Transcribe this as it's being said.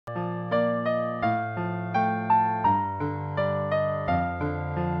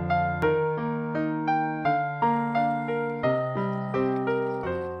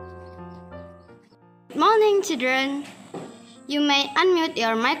morning, children. You may unmute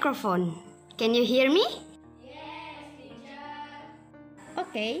your microphone. Can you hear me? Yes, teacher.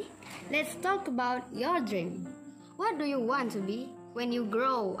 Okay, let's talk about your dream. What do you want to be when you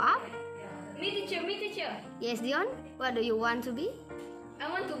grow up? Me, teacher. Yes, Dion. What do you want to be? I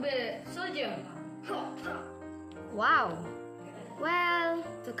want to be a soldier. Wow. Well,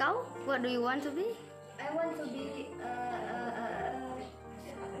 Tukau, what do you want to be? I want to be a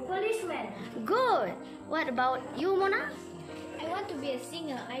policeman. Good. What about you, Mona? I want to be a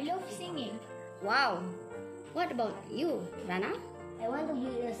singer. I love singing. Wow. What about you, Rana? I want to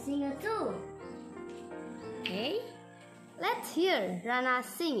be a singer too. Okay. Let's hear Rana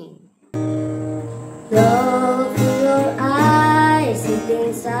singing. Love in your eyes,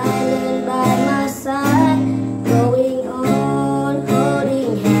 sitting silent by my side, going on,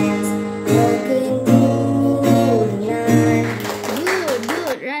 holding hands, walking through the night.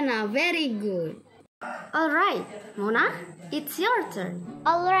 Good, Rana. Very good. Alright, Mona, it's your turn.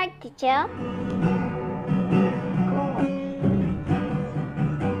 Alright, teacher.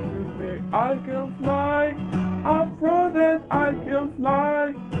 I can fly, I promise that I can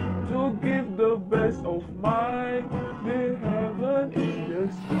fly, to give the best of my the heaven in the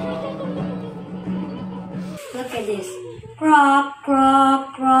sky. Look at this. Croak,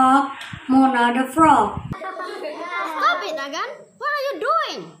 croak, croak, Mona the frog. Stop it, Agan. What are you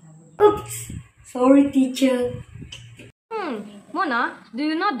doing? Oops. Sorry, teacher. Mona, do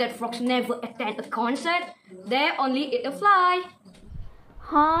you know that frogs never attend a concert? They only eat a fly.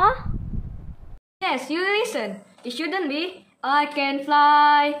 Huh? Yes, you listen. It shouldn't be I can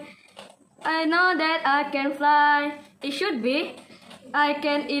fly. I know that I can fly. It should be I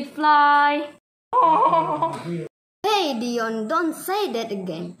can eat fly. Hey, Dion, don't say that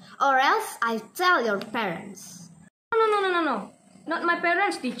again, or else I tell your parents. No. Not my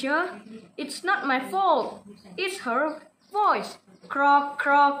parents, teacher. It's not my fault. It's her voice. Croak,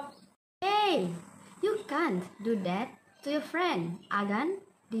 croak. Hey, you can't do that to your friend, Agan.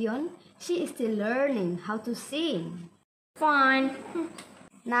 Dion, she is still learning how to sing. Fine.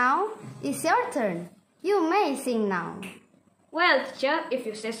 Now, it's your turn. You may sing now. Well, teacher, if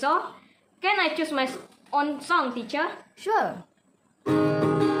you say so. Can I choose my own song, teacher? Sure.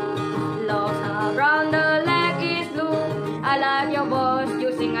 Lost around the lake is blue. I like your voice,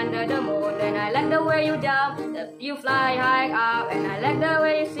 you sing under the moon. And I like the way you jump, you fly high up. And I like the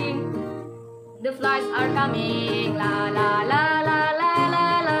way you sing. The flies are coming, la la la la la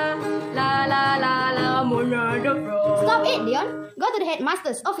la la la la la la. Mona the frog. Stop it, Dion. Go to the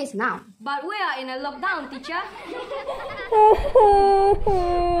headmaster's office now. But we are in a lockdown, teacher.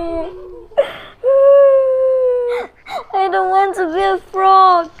 I don't want to be a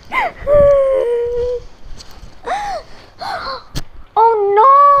frog. Oh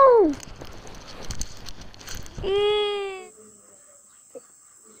no!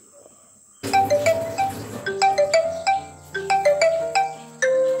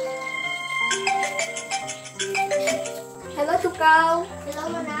 Hello, Tukau. Hello,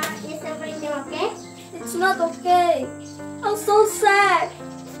 Mona. Is everything okay? It's not okay. I'm so sad.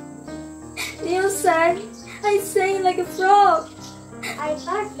 You sang. I sang like a frog. I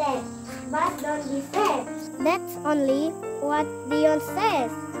heard that, but don't be sad. That's only what Dion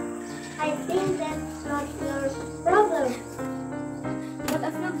says. I think that's not your problem. But I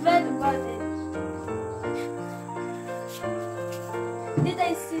feel bad about it. Did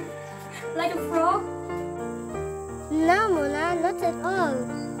I sing like a frog? No, Mona, not at all.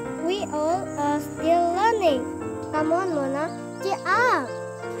 We all are still learning. Come on, Mona, cheer up.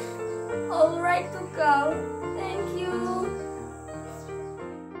 Alright, Tukau. Thank you.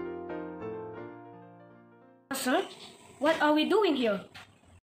 Sir, what are we doing here?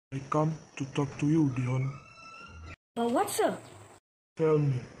 I come to talk to you, Dion. But what, sir? Tell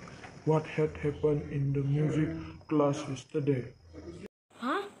me, what had happened in the music class yesterday?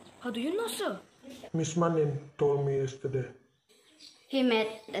 Huh? How do you know, sir? Miss Manin told me yesterday. He made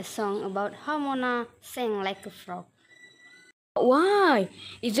a song about how Mona sang like a frog. Why?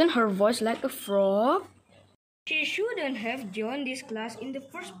 Isn't her voice like a frog? She shouldn't have joined this class in the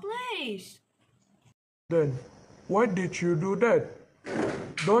first place. Then, why did you do that?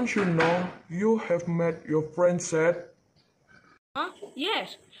 Don't you know you have made your friend sad? Huh?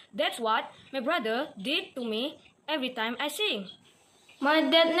 Yes, that's what my brother did to me every time I sing. My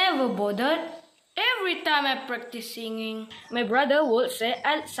dad never bothered. Every time I practice singing, my brother would say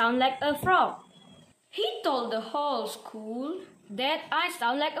I sound like a frog. He told the whole school that I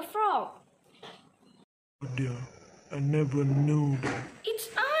sound like a frog. Oh dear, I never knew that. It's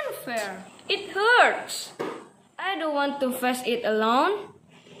unfair. It hurts. I don't want to face it alone.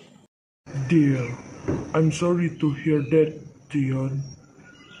 Dear, I'm sorry to hear that, Dion.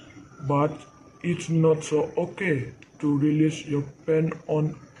 But it's not so okay to release your pain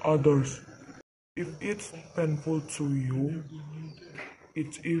on others. If it's painful to you,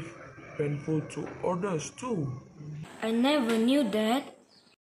 it's if painful to others too. I never knew that.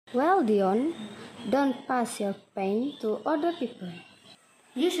 Well, Dion, don't pass your pain to other people.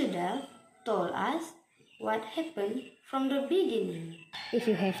 You should have told us what happened from the beginning. If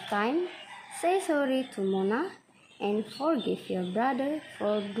you have time, say sorry to Mona and forgive your brother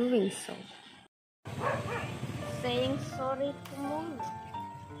for doing so. Saying sorry to Mona.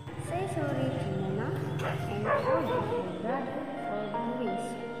 Say sorry to Mona and forgive your brother for doing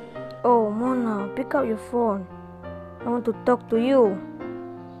so. Oh, Mona, pick up your phone. I want to talk to you.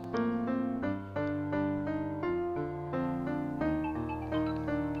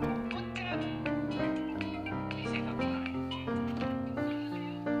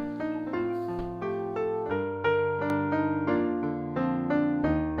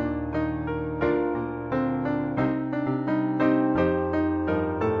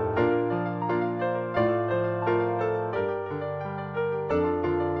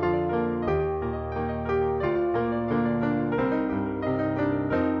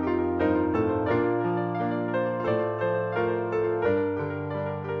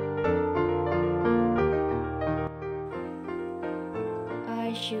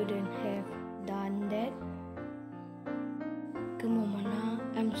 I shouldn't have done that. Come on, Mona,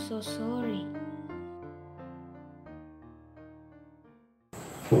 I'm so sorry.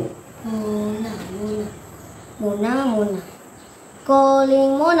 Mona, Mona. Mona, Mona.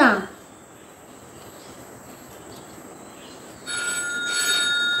 Calling Mona.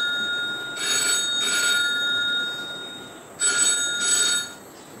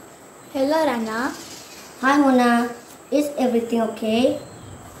 Hello, Rana. Hi, Mona. Is everything okay?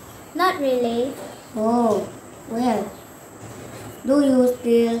 Not really. Oh, well. Do you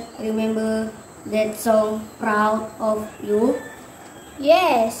still remember that song, Proud of You?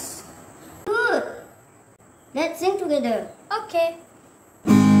 Yes. Good. Let's sing together. Okay.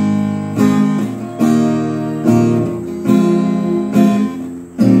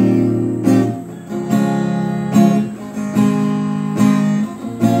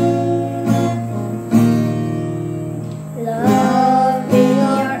 Love in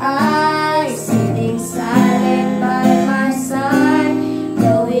your eyes, sitting silent by my side,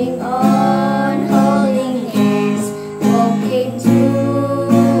 going on, holding hands, walking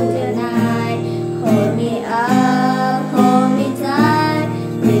through the night. Hold me up, hold me tight,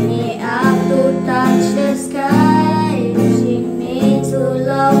 bring me up to touch the sky, pushing me to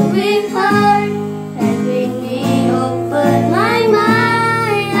love with her, helping me open my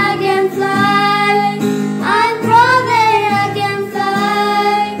mind. I can fly, I'm proud that I can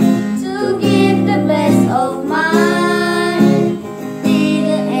fly, to give the best of mine, till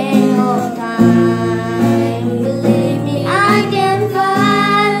the end of time. Believe me, I can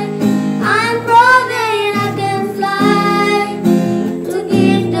fly, I'm proud that I can fly, to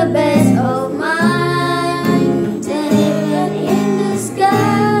give the best of mine, till even in the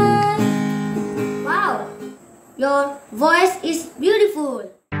sky. Wow, your voice is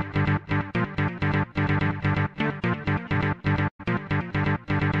beautiful.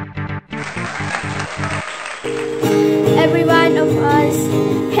 Every one of us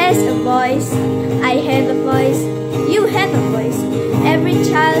has a voice. I have a voice. You have a voice. Every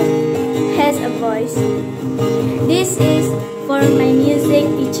child has a voice. This is for my music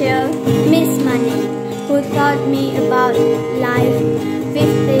teacher, Miss Money, who taught me about life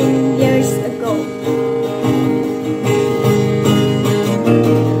 15 years ago.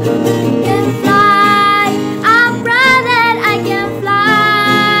 Can fly, I'm proud that I can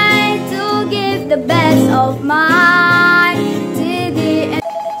fly, to give the best of mine to the end.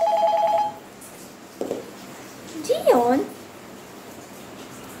 Dion?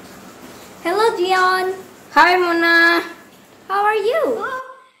 Hello, Dion. Hi, Mona. How are you?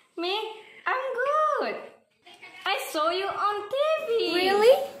 Me? I'm good. I saw you on TV.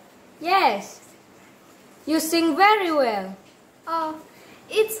 Really? Yes. You sing very well. Oh,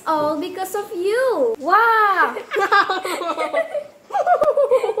 it's all because of you. Wow.